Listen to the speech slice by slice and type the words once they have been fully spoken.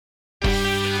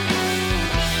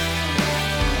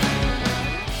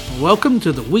welcome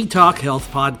to the We Talk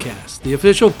Health podcast, the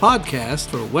official podcast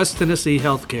for West Tennessee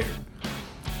Healthcare.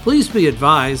 Please be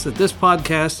advised that this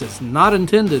podcast is not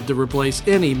intended to replace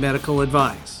any medical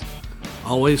advice.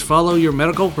 Always follow your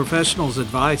medical professional's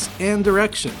advice and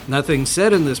direction. Nothing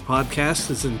said in this podcast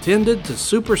is intended to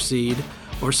supersede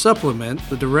or supplement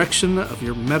the direction of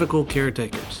your medical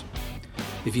caretakers.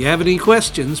 If you have any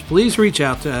questions, please reach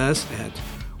out to us at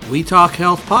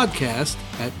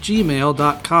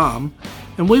wetalkhealthpodcast@gmail.com,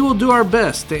 and we will do our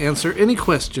best to answer any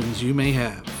questions you may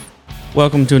have.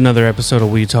 Welcome to another episode of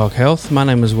We Talk Health. My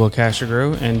name is Will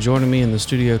Cashagro, and joining me in the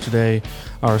studio today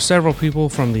are several people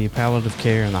from the palliative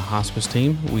care and the hospice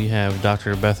team. We have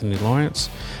Dr. Bethany Lawrence,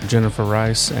 Jennifer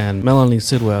Rice, and Melanie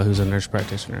Sidwell, who's a nurse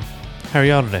practitioner. How are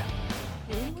y'all today?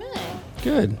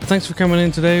 Good. Thanks for coming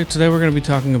in today. Today we're going to be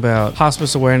talking about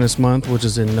Hospice Awareness Month, which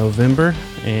is in November,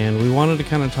 and we wanted to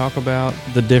kind of talk about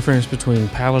the difference between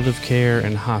palliative care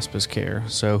and hospice care.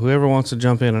 So whoever wants to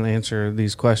jump in and answer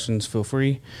these questions, feel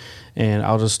free. And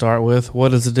I'll just start with,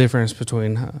 what is the difference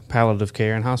between palliative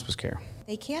care and hospice care?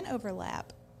 They can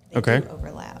overlap. Do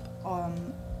overlap.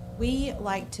 We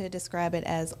like to describe it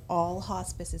as all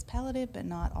hospice is palliative, but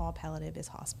not all palliative is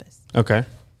hospice. Okay.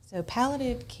 So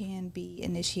palliative can be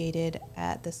initiated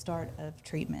at the start of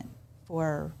treatment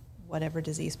for whatever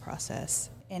disease process,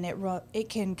 and it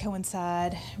can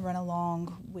run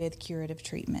along with curative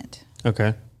treatment.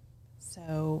 Okay.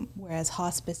 So whereas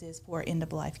hospice is for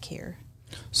end-of-life care.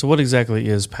 So what exactly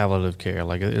is palliative care?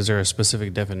 Like, is there a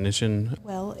specific definition?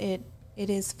 Well, it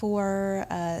is for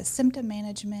symptom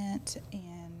management,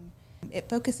 and it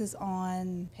focuses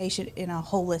on patient in a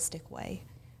holistic way.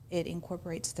 It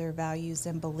incorporates their values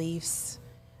and beliefs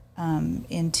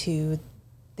into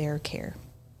their care.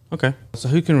 Okay. So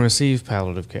who can receive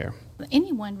palliative care?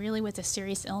 Anyone really with a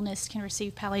serious illness can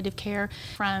receive palliative care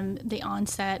from the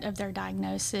onset of their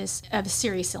diagnosis of a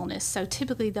serious illness. So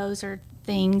typically those are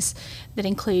things that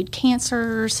include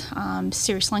cancers,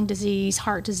 serious lung disease,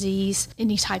 heart disease,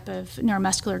 any type of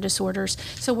neuromuscular disorders.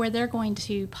 So where they're going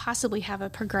to possibly have a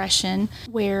progression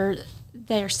where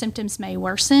their symptoms may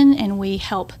worsen, and we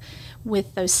help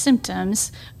with those symptoms,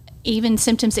 even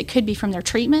symptoms that could be from their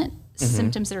treatment,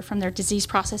 symptoms that are from their disease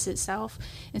process itself.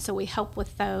 And so we help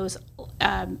with those,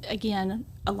 again,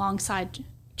 alongside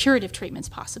curative treatments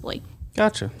possibly.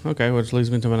 Gotcha. Okay, which leads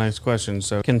me to my next question.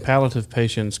 So can palliative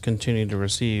patients continue to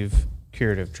receive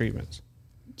curative treatments?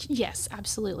 Yes,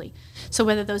 absolutely. So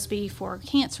whether those be for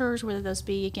cancers, whether those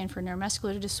be, again, for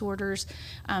neuromuscular disorders,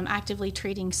 actively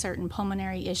treating certain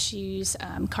pulmonary issues,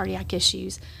 cardiac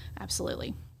issues,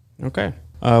 absolutely. Okay.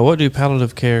 What do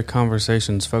palliative care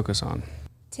conversations focus on?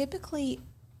 Typically,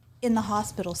 in the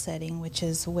hospital setting, which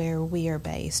is where we are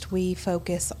based, we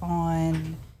focus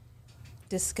on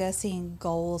discussing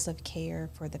goals of care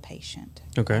for the patient.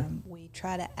 Okay. We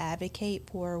try to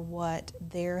advocate for what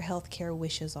their healthcare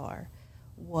wishes are,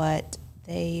 what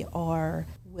they are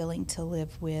willing to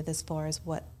live with as far as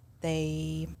what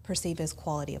they perceive as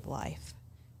quality of life.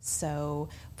 So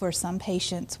for some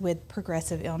patients with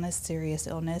progressive illness, serious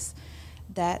illness,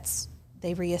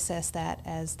 they reassess that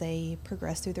as they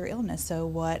progress through their illness. So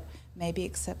what may be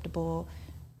acceptable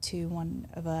to one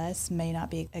of us may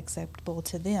not be acceptable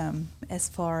to them. As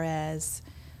far as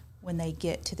when they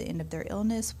get to the end of their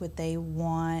illness, would they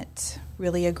want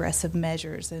really aggressive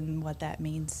measures? And what that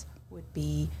means would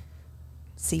be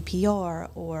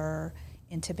CPR or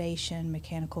intubation,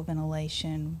 mechanical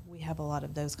ventilation. We have a lot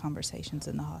of those conversations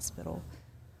in the hospital.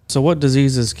 So what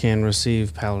diseases can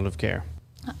receive palliative care?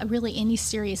 Really any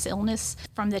serious illness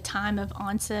from the time of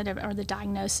onset or the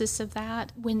diagnosis of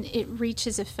that. When it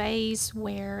reaches a phase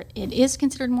where it is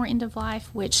considered more end of life,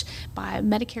 which by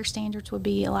Medicare standards would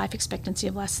be a life expectancy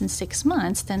of less than 6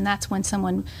 months, then that's when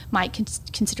someone might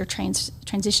consider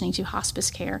transitioning to hospice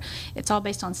care. It's all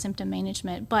based on symptom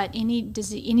management, but any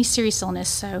disease, any serious illness,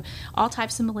 so all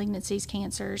types of malignancies,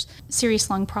 cancers, serious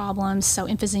lung problems, so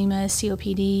emphysema,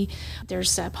 COPD,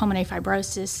 there's pulmonary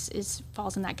fibrosis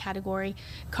falls in that category.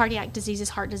 Cardiac diseases,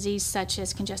 heart disease such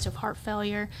as congestive heart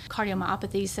failure,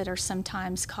 cardiomyopathies that are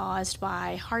sometimes caused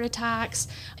by heart attacks,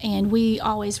 and we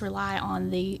always rely on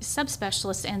the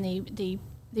subspecialists and the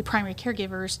primary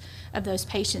caregivers of those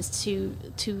patients to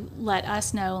let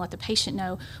us know, let the patient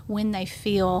know when they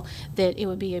feel that it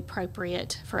would be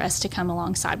appropriate for us to come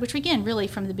alongside, which again, really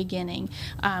from the beginning.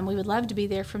 We would love to be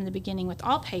there from the beginning with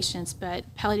all patients, but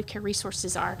palliative care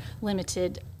resources are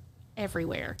limited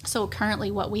everywhere. So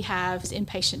currently what we have is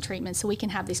inpatient treatment, so we can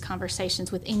have these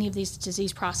conversations with any of these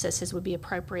disease processes would be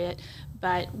appropriate,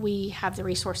 but we have the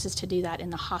resources to do that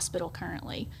in the hospital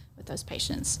currently with those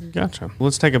patients. Gotcha.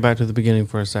 Let's take it back to the beginning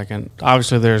for a second.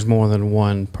 Obviously there's more than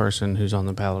one person who's on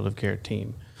the palliative care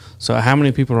team. So how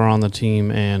many people are on the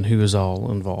team and who is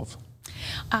all involved?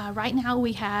 Right now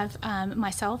we have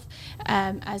myself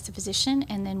as a physician,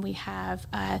 and then we have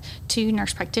 2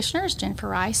 nurse practitioners, Jennifer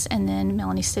Rice and then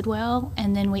Melanie Sidwell,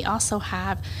 and then we also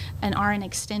have an RN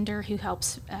extender who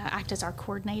helps act as our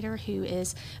coordinator, who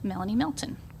is Melanie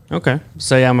Melton. Okay.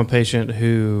 Say I'm a patient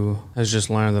who has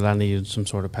just learned that I need some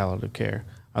sort of palliative care.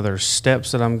 Are there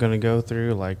steps that I'm going to go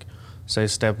through? Like, say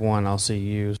step 1, I'll see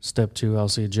you. Step 2, I'll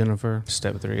see Jennifer.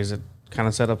 Step 3, is it kind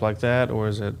of set up like that, or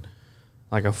is it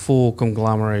like a full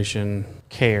conglomeration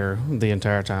care the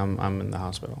entire time I'm in the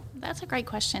hospital? That's a great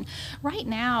question. Right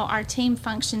now, our team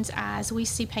functions as we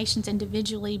see patients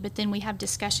individually, but then we have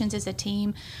discussions as a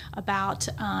team about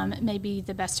maybe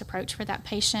the best approach for that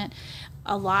patient.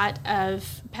 A lot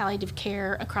of palliative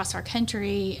care across our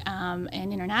country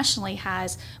and internationally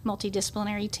has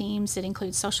multidisciplinary teams that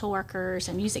include social workers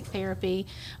and music therapy,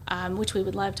 which we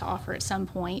would love to offer at some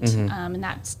point, and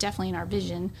that's definitely in our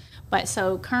vision. But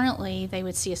so currently, they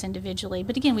would see us individually.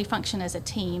 But again, we function as a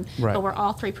team, Right. but we're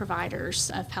all 3 providers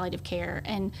of palliative care.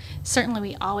 And certainly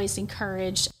we always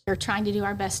encourage, we're trying to do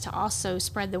our best to also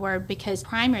spread the word, because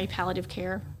primary palliative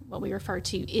care, what we refer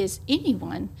to, is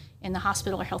anyone in the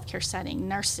hospital or healthcare setting.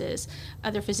 Nurses,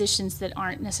 other physicians that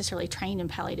aren't necessarily trained in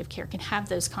palliative care can have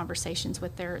those conversations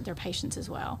with their patients as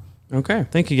well. Okay.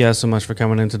 Thank you guys so much for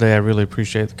coming in today. I really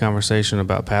appreciate the conversation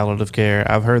about palliative care.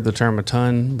 I've heard the term a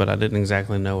ton, but I didn't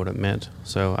exactly know what it meant.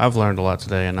 So I've learned a lot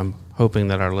today, and I'm hoping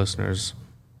that our listeners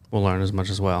will learn as much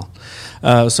as well.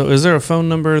 So is there a phone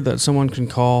number that someone can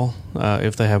call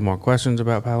if they have more questions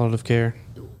about palliative care?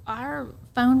 Our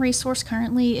phone resource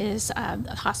currently is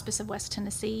the Hospice of West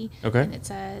Tennessee. Okay. And it's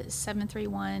a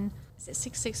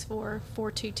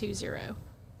 731-664-4220.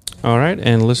 All right.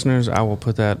 And listeners, I will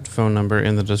put that phone number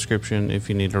in the description if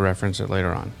you need to reference it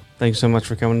later on. Thanks so much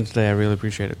for coming in today. I really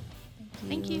appreciate it.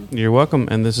 Thank you. You're welcome.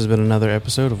 And this has been another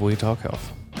episode of We Talk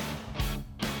Health.